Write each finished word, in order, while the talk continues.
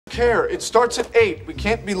care. It starts at 8. We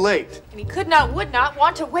can't be late. And he could not, would not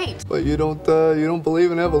want to wait. But you don't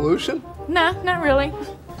believe in evolution? Nah, not really.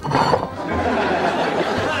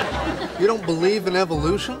 You don't believe in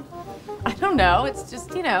evolution? I don't know. It's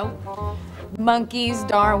just, you know, monkeys,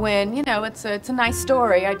 Darwin. You know, it's a nice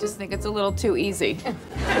story. I just think it's a little too easy.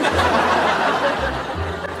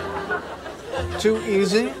 Too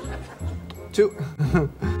easy?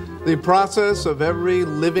 The process of every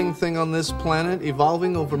living thing on this planet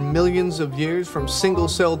evolving over millions of years from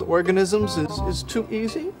single-celled organisms is too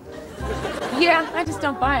easy? Yeah, I just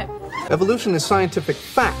don't buy it. Evolution is scientific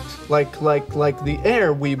fact, like the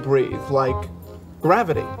air we breathe, like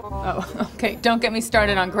gravity. Oh, okay. Don't get me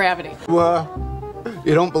started on gravity.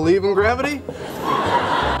 You don't believe in gravity?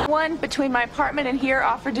 One between my apartment and here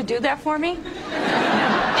offered to do that for me.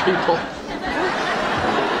 People.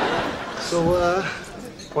 So,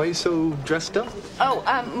 why are you so dressed up? Oh,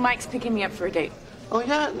 Mike's picking me up for a date. Oh,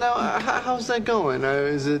 yeah? Now, how's that going?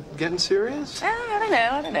 Is it getting serious?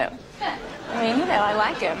 I don't know. I mean, you know, I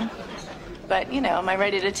like him. But, you know, am I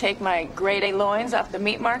ready to take my grade A loins off the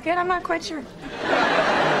meat market? I'm not quite sure.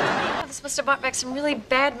 Oh, this must have brought back some really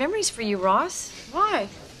bad memories for you, Ross. Why?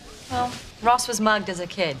 Well, Ross was mugged as a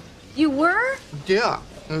kid. You were? Yeah,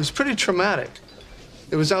 it was pretty traumatic.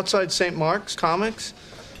 It was outside St. Mark's Comics.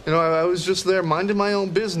 You know, I was just there minding my own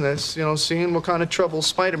business, you know, seeing what kind of trouble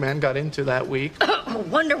Spider-Man got into that week.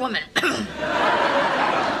 Wonder Woman.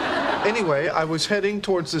 Anyway, I was heading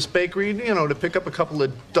towards this bakery, you know, to pick up a couple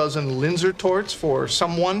of dozen Linzer torts for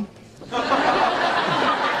someone.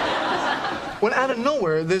 When out of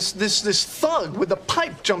nowhere, this thug with a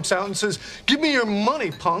pipe jumps out and says, "Give me your money,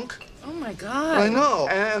 punk." Oh, my God. I know.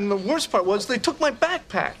 And the worst part was they took my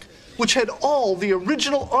backpack, which had all the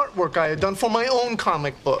original artwork I had done for my own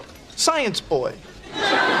comic book, Science Boy.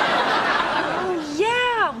 Oh,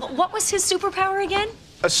 yeah. What was his superpower again?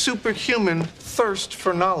 A superhuman thirst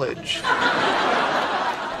for knowledge.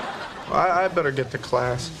 I better get to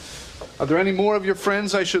class. Are there any more of your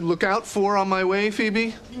friends I should look out for on my way,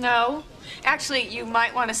 Phoebe? No. Actually, you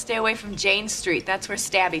might want to stay away from Jane Street. That's where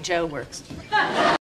Stabby Joe works.